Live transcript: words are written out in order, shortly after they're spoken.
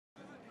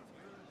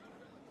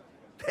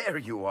There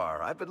you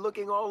are. I've been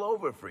looking all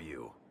over for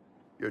you.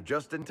 You're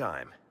just in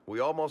time. We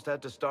almost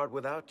had to start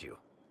without you.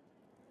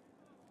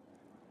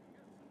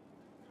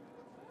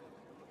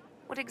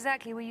 What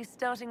exactly were you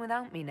starting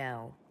without me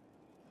now?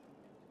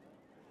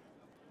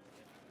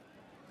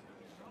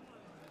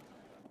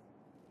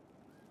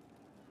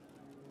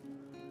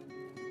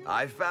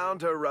 I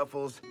found her,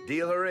 Ruffles.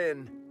 Deal her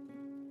in.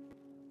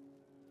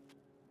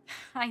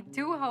 I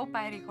do hope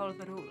I recall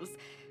the rules.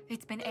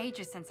 It's been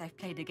ages since I've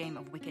played a game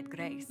of Wicked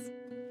Grace.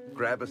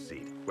 Grab a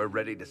seat. We're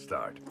ready to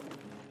start.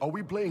 Are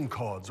we playing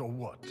cards or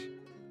what?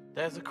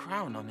 There's a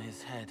crown on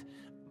his head,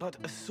 but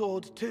a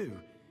sword too.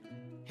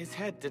 His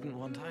head didn't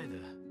want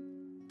either.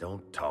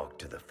 Don't talk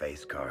to the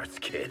face cards,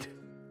 kid.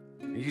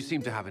 You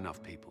seem to have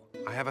enough people.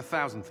 I have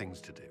 1,000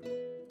 things to do.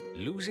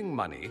 Losing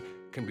money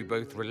can be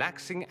both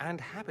relaxing and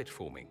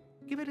habit-forming.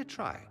 Give it a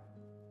try.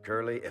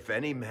 Curly, if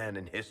any man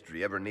in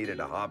history ever needed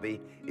a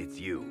hobby, it's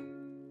you.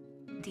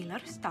 Dealer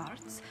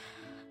starts.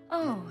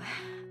 Oh,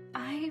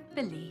 I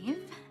believe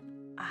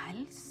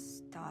I'll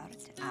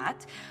start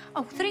at...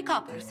 Oh, 3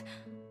 coppers.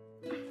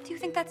 Do you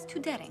think that's too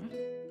daring?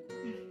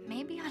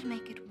 Maybe I'll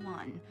make it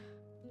 1.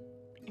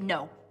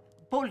 No.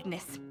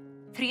 Boldness.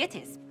 3 it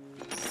is.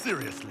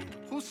 Seriously,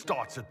 who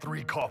starts at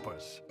 3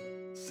 coppers?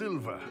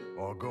 Silver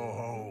or go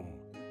home?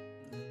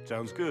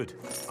 Sounds good.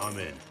 I'm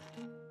in.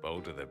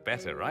 Bolder the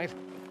better, right?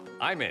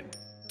 I'm in.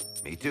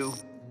 Me too.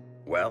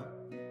 Well,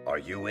 are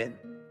you in?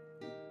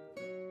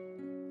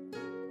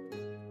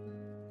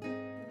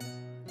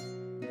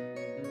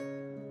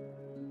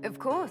 Of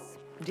course.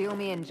 Deal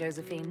me in,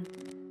 Josephine.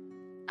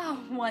 Oh,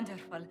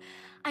 wonderful.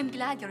 I'm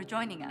glad you're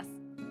joining us.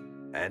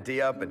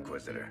 Ante up,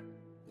 Inquisitor.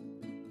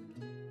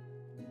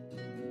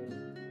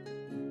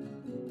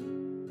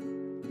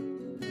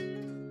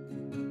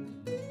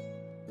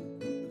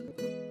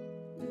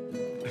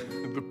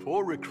 The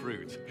poor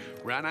recruit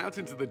ran out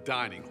into the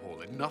dining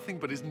hall in nothing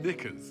but his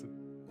knickers.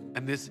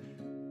 And this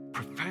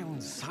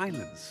profound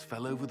silence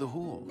fell over the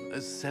hall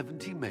as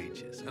 70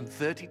 mages and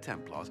 30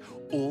 Templars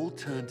all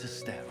turned to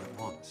stare at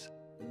once.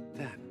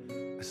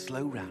 Then, a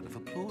slow round of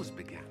applause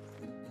began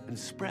and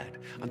spread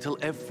until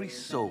every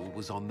soul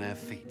was on their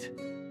feet.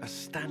 A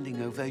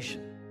standing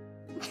ovation.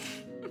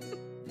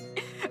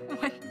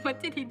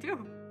 What did he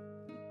do?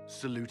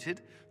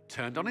 Saluted,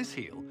 turned on his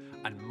heel,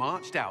 and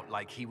marched out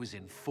like he was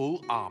in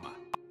full armor.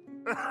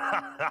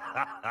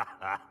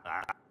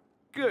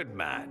 Good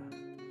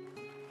man.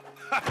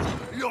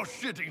 You're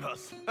shitting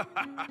us!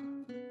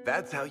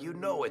 That's how you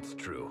know it's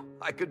true.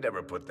 I could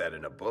never put that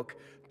in a book.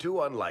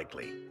 Too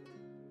unlikely.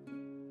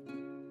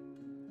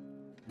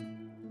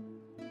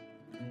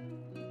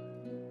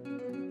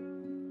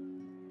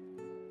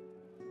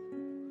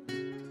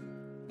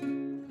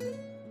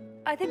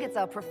 I think it's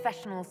our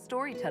professional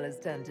storyteller's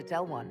turn to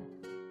tell one.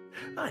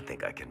 I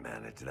think I can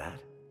manage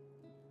that.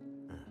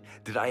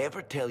 Did I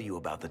ever tell you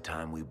about the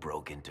time we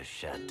broke into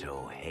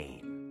Chateau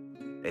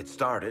Hain? It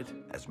started,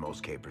 as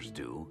most capers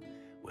do,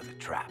 with a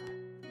trap.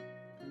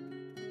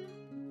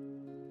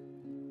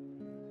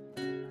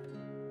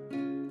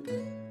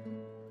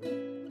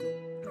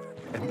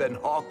 And then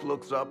Hawk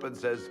looks up and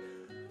says,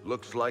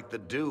 "Looks like the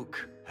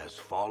Duke has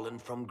fallen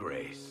from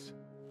grace."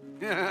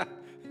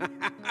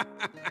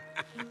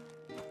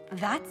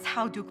 That's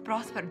how Duke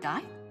Prosper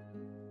died?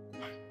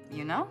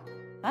 You know,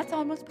 that's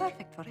almost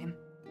perfect for him.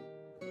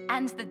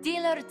 And the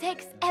dealer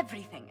takes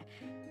everything.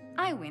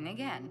 I win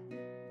again.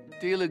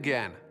 Deal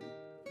again.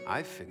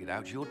 I've figured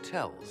out your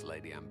tells,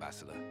 Lady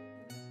Ambassador.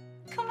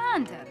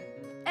 Commander,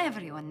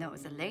 everyone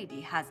knows a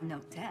lady has no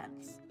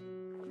tells.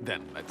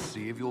 Then let's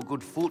see if your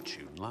good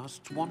fortune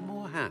lasts one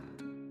more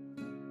hand.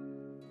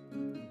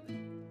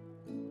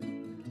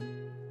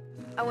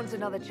 I want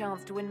another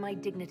chance to win my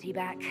dignity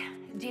back.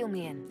 Deal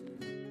me in.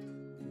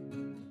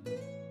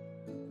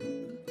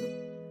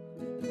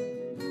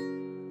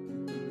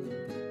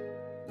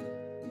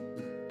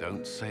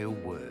 Don't say a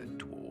word,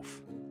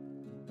 dwarf.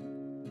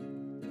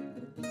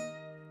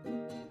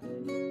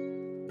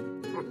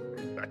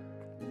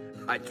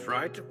 I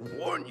tried to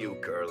warn you,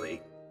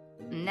 Curly.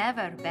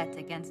 Never bet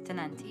against an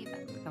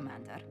uneven,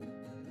 Commander.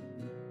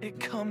 It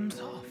comes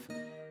off.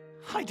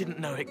 I didn't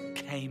know it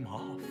came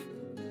off.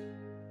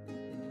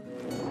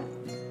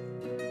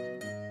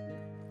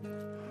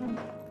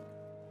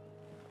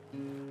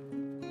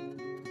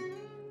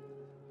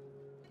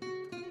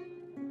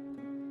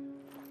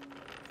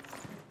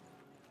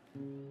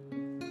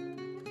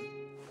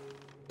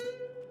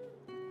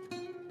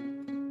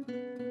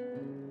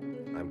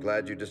 I'm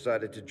glad you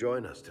decided to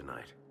join us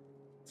tonight.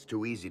 It's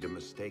too easy to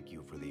mistake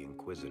you for the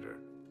Inquisitor.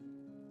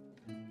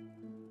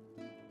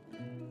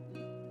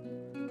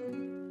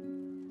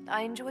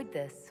 I enjoyed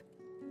this.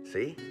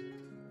 See?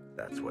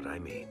 That's what I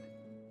mean.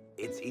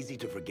 It's easy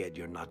to forget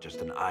you're not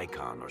just an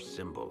icon or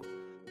symbol.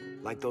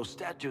 Like those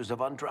statues of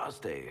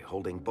Andraste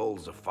holding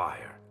bowls of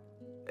fire.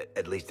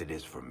 At least it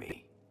is for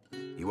me.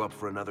 You up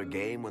for another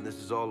game when this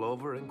is all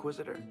over,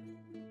 Inquisitor?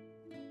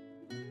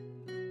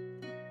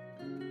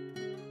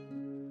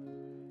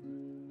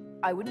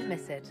 I wouldn't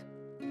miss it.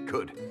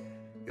 Good.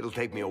 It'll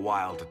take me a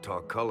while to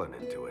talk Cullen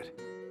into it.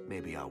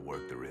 Maybe I'll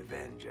work the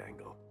revenge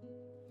angle.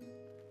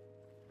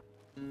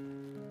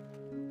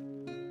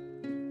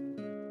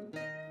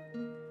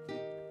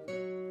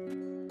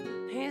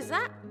 Who's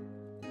that?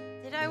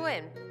 Did I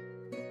win?